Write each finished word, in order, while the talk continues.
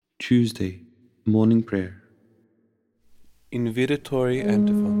Tuesday, Morning Prayer. Invitatory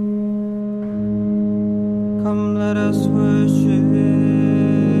Antiphon. Come, let us worship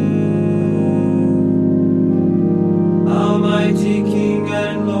Almighty King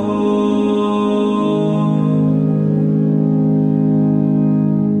and Lord.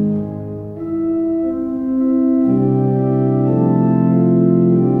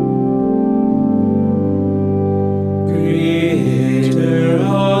 Creator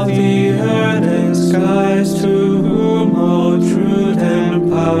of the earth and skies, to whom all truth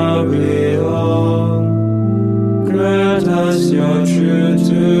and power belong. Grant us your truth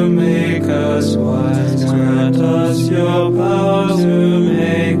to make us wise. Grant us your power to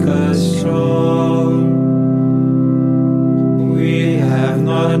make us strong. We have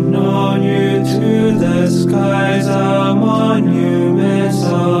not known you, to the skies our monuments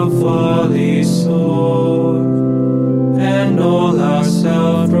of folly soar, and all our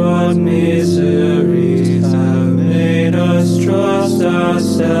self-brought miseries have made us trust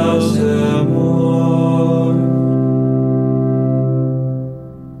ourselves the more.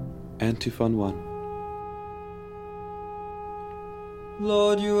 Antiphon 1.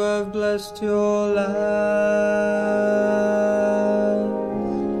 Lord, you have blessed your land.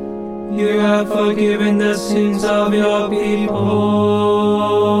 You have forgiven the sins of your people.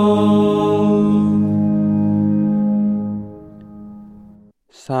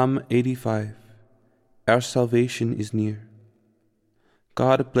 Psalm 85. Our salvation is near.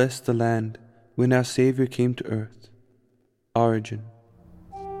 God blessed the land when our Savior came to earth. Origin.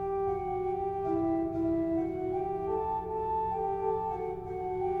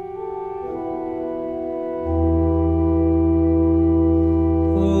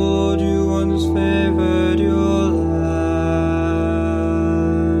 Lord, you once favored your land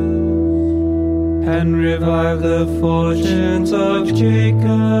and revived the fortunes of Jacob.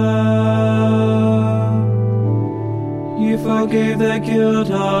 You forgave the guilt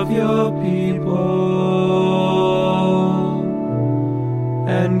of your people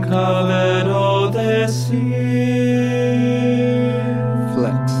and covered all their sins.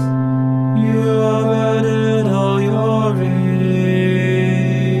 Flex. You averted all your rage.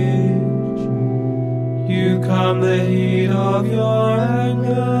 You calmed the heat of your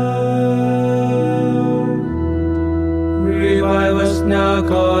anger. Revive us now,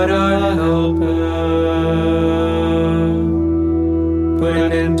 God, our helper. Put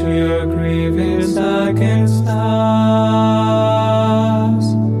an end to your grievance against us.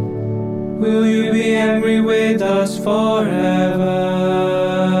 Will you be angry with us forever?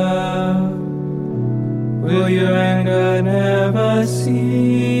 Will your anger never cease?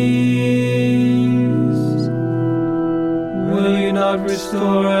 Will you not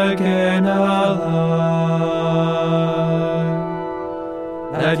restore again our life,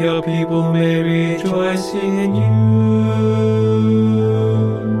 that your people may rejoice in you?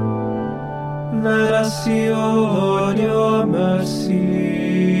 Let us see, O Lord, your mercy,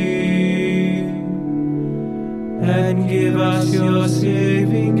 and give us your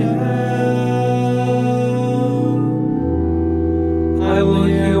saving help. I will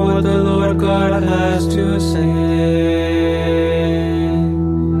hear what the Lord God has to say,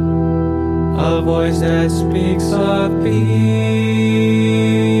 a voice that speaks of peace,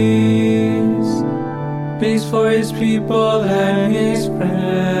 peace for his people and his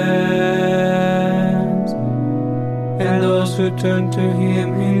friends, and those who turn to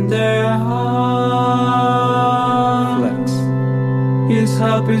him in their heart. Flex. His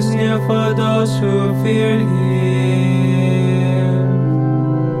help is near for those who fear him,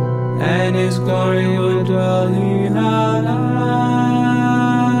 and his glory will dwell in our land.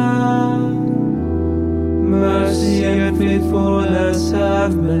 Mercy and faithfulness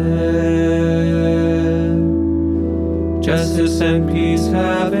have met, justice and peace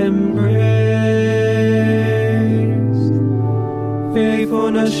have embraced.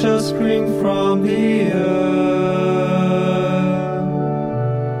 Faithfulness shall spring from the earth,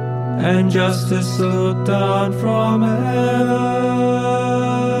 and justice look down from heaven.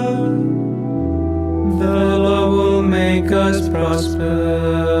 The Lord will make us prosper,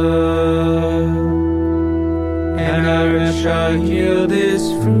 and our earth shall yield its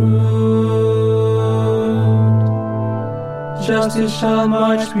fruit. Justice shall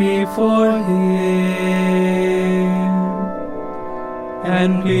march before him,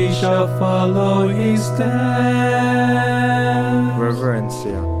 and peace shall follow his steps.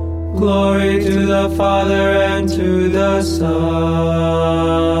 Reverencia. Glory to the Father and to the Son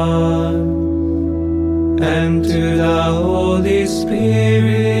and to the Holy Spirit,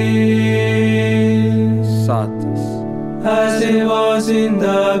 Satis. as it was in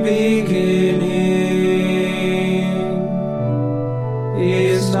the beginning,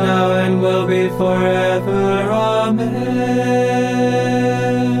 is now and will be forever. Amen.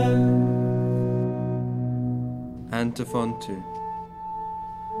 Antiphon 2.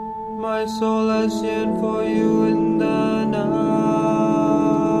 My soul has yearned for you in the night,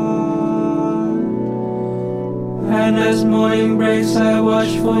 and as morning breaks I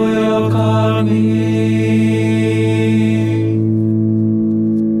watch for your coming.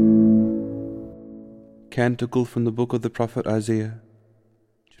 Canticle from the book of the prophet Isaiah,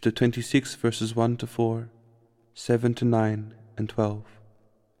 chapter 26, verses 1 to 4, 7 to 9, and 12.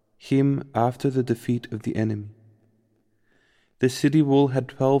 Hymn after the defeat of the enemy. The city wall had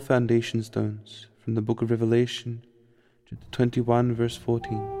 12 foundation stones, from the book of Revelation, chapter 21, verse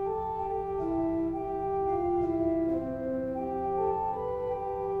 14.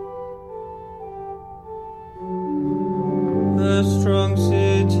 The strong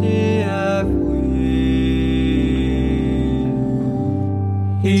city have we.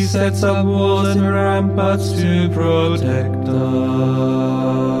 He sets up walls and ramparts to protect us.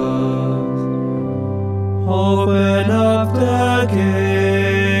 Open up the gate,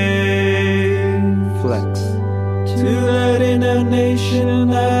 Flex. to let in a nation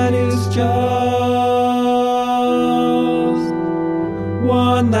that is just,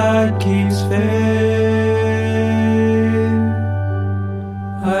 one that keeps faith,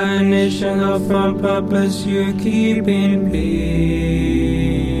 a nation of firm purpose you keep in peace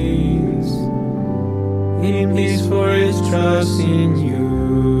for his trust in you.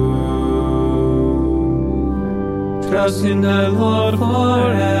 Trust in the Lord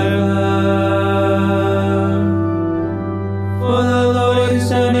forever, for the Lord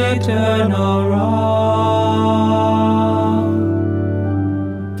is an eternal rock.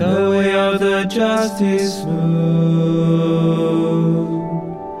 The way of the just is smooth,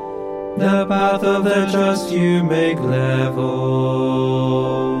 the path of the just you make level.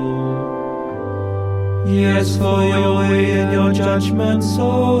 Yes, for your way and your judgments,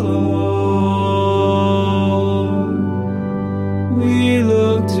 O Lord, we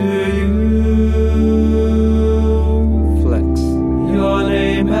look to you. Flex. Your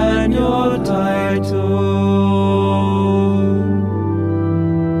name and your title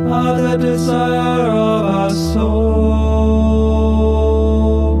are the desire of our souls.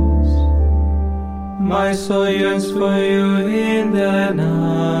 My soul yearns for you in the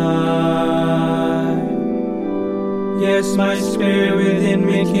night. Yes, my spirit within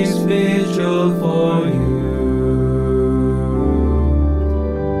me keeps vigil for you.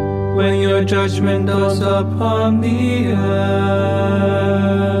 When your judgment dawns upon the earth,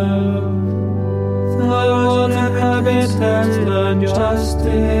 the world inhabitants learn justice.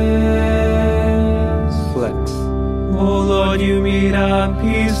 Flex. O Lord, you meet our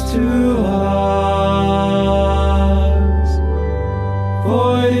peace to us, for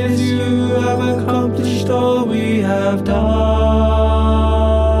it is you who have accomplished all we have done.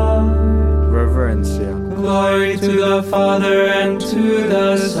 Reverencia. Glory to the Father and to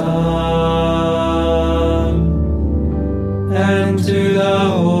the Son and to the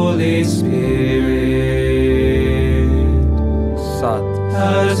Holy Spirit, Sat.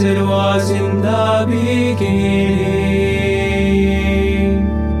 as it was in the beginning,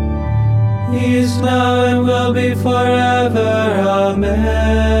 is now and will be forever. Amen.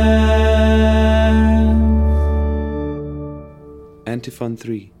 Antiphon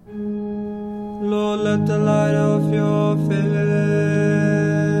 3. Lord, let the light of your face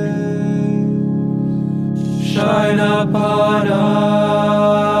shine upon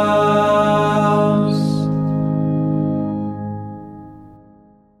us.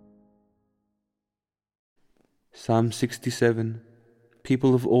 Psalm 67.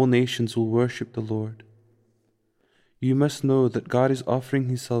 People of all nations will worship the Lord. You must know that God is offering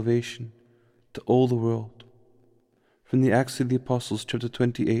his salvation to all the world. From the Acts of the Apostles, chapter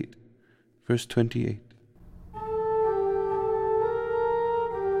 28, verse 28.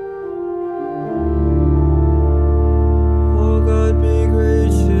 O God, be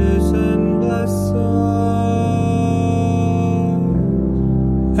gracious and bless us,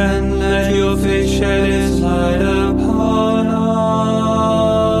 and let your face shed its light upon us.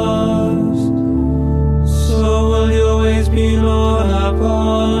 So will your ways be known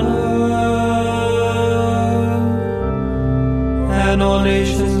upon earth, and all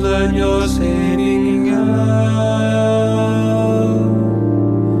nations learn your saving love.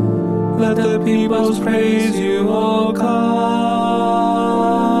 Let the peoples praise you, O God.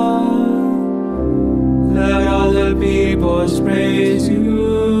 Let all the peoples praise you.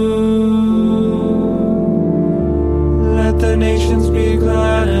 the nations be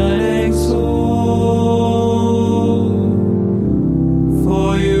glad and exult.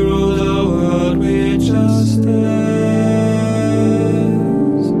 For you rule the world with justice.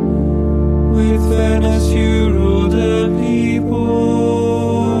 With fairness you rule the peoples.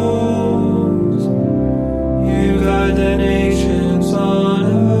 You guide the nations on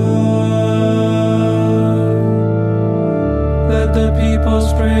earth. Let the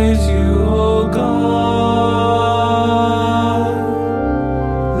peoples praise you, O God.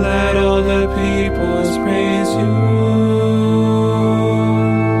 Let all the peoples praise you.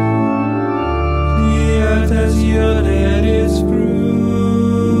 The earth has yielded its fruit.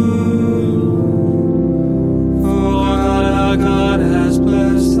 For God our God has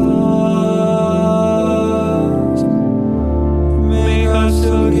blessed us. Make us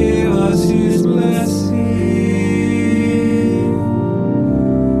to give us His blessing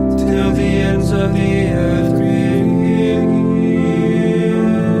till the ends of the earth great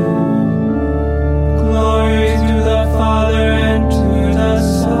glory to the Father and to the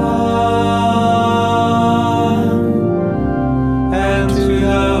Son and to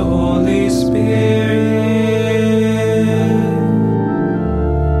the Holy Spirit,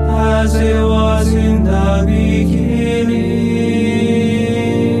 as it was in the beginning,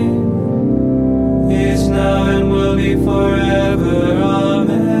 is now and will be forever.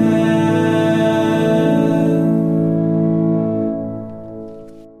 Amen.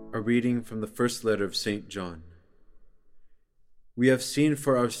 A reading from the first letter of St. John. We have seen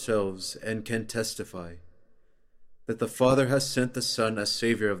for ourselves and can testify that the Father has sent the Son as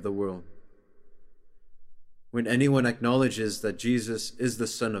Savior of the world. When anyone acknowledges that Jesus is the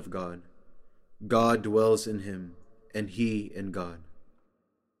Son of God, God dwells in him, and he in God.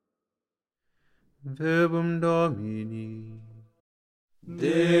 Verbum Domini.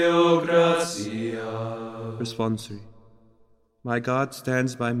 Deo gratia. Responsory. My God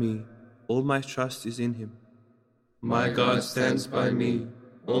stands by me, all my trust is in Him. My God stands by me,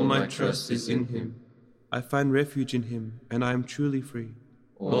 all my trust is in Him. I find refuge in Him, and I am truly free.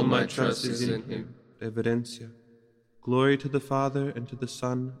 All my trust is in Him. Reverencia. Glory to the Father, and to the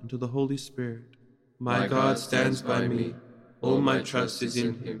Son, and to the Holy Spirit. My God stands by me, all my trust is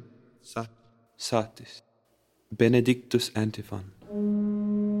in Him. Satis. Benedictus Antiphon.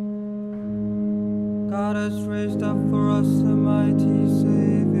 God has raised up for us a mighty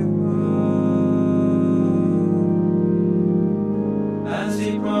Savior, as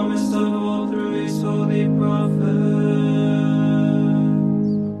He promised of old through His holy prophets.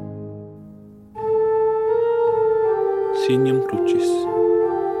 Signum Crucis.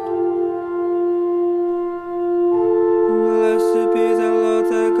 Blessed be the Lord,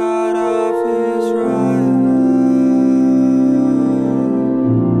 the God of Israel.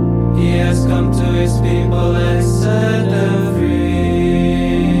 He has come to His people and set them free.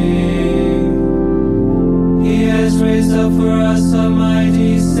 He has raised up for us a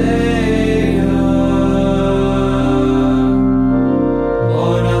mighty Savior,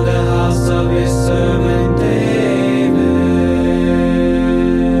 born of the house of His servant David.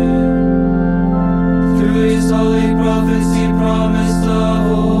 Through His holy prophets He promised of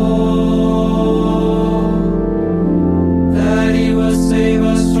old that He will save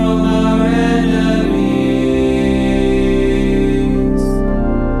us from our enemies,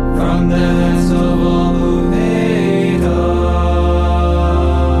 from the hands of all who hate us.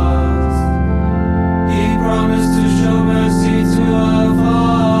 He promised to show mercy to our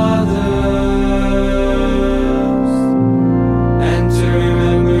fathers and to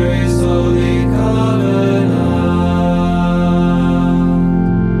remember His holy covenant.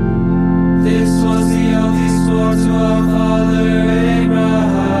 This was the oath He swore to our father Abraham,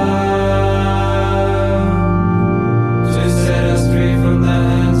 to set us free from the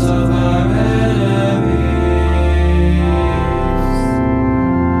hands of our enemies,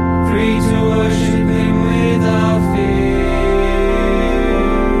 free to worship Him without fear,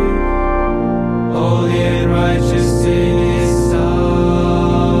 holy and righteous in His sight,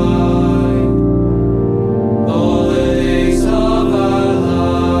 all the days of our life.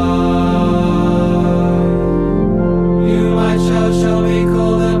 You, my child, shall be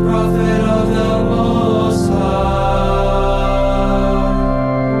called the prophet of the Most High,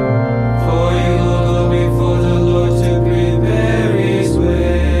 for you will go before the Lord to prepare His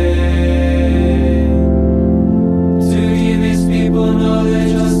way, to give His people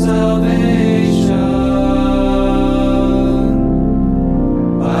knowledge of salvation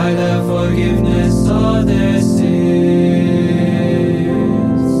by the forgiveness of their sins,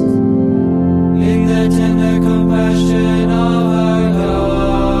 in the tender compassion of our God,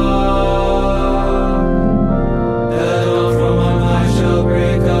 the dawn from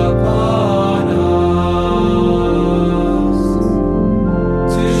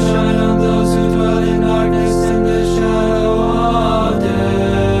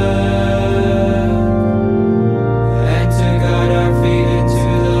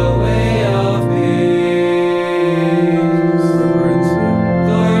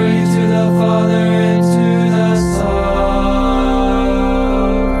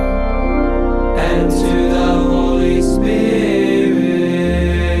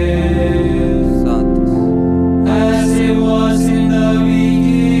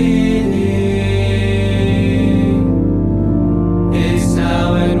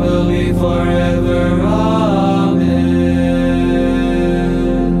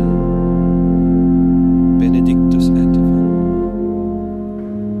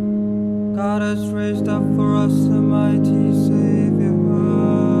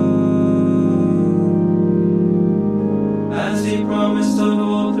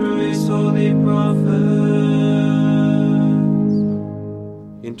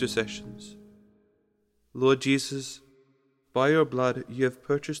intercessions. Lord Jesus, by your blood you have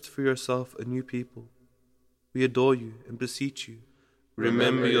purchased for yourself a new people. We adore you and beseech you.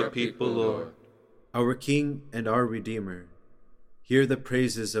 Remember your people, Lord. Our King and our Redeemer, hear the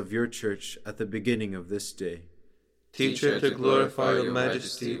praises of your church at the beginning of this day. Teach her to glorify your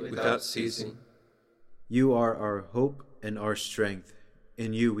majesty without ceasing. You are our hope and our strength.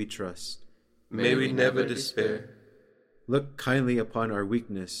 In you we trust. May we never despair. Look kindly upon our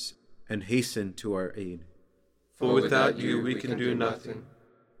weakness and hasten to our aid. For without you we can do nothing.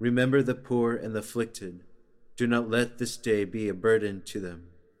 Remember the poor and the afflicted. Do not let this day be a burden to them,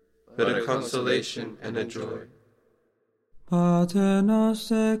 but a consolation and a joy. Pater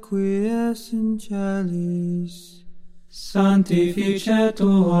noster qui es in celis,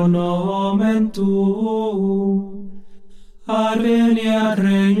 sanctificetur nomen tuum, adveniat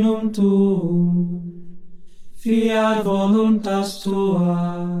regnum tuum, fiat voluntas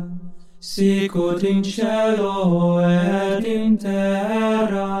tua, sicut in cielo et in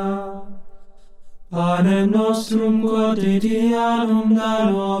terra. Panem nostrum quotidianum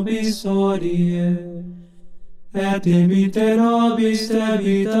da nobis hodie, et dimitte nobis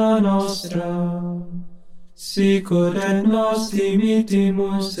debita nostra, sicut et nos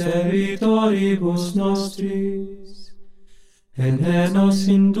dimittimus debitoribus nostris, et ne nos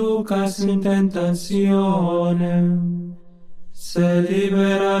inducas in tentationem, sed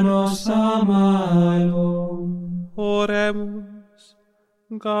libera nos a malo. Oremus.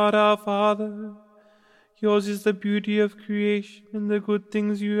 God our Father, yours is the beauty of creation and the good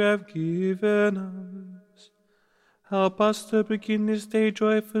things you have given us. Help us to begin this day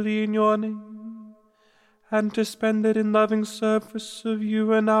joyfully in your name, and to spend it in loving service of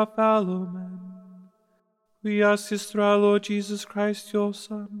you and our fellow men. We ask this through our Lord Jesus Christ, your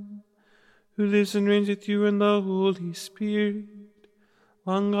Son, who lives and reigns with you in the Holy Spirit,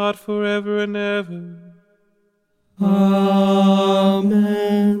 one God forever and ever. Amen.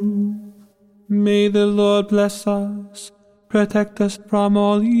 May the Lord bless us, protect us from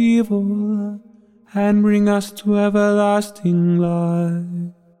all evil, and bring us to everlasting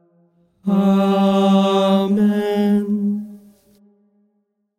life. Amen.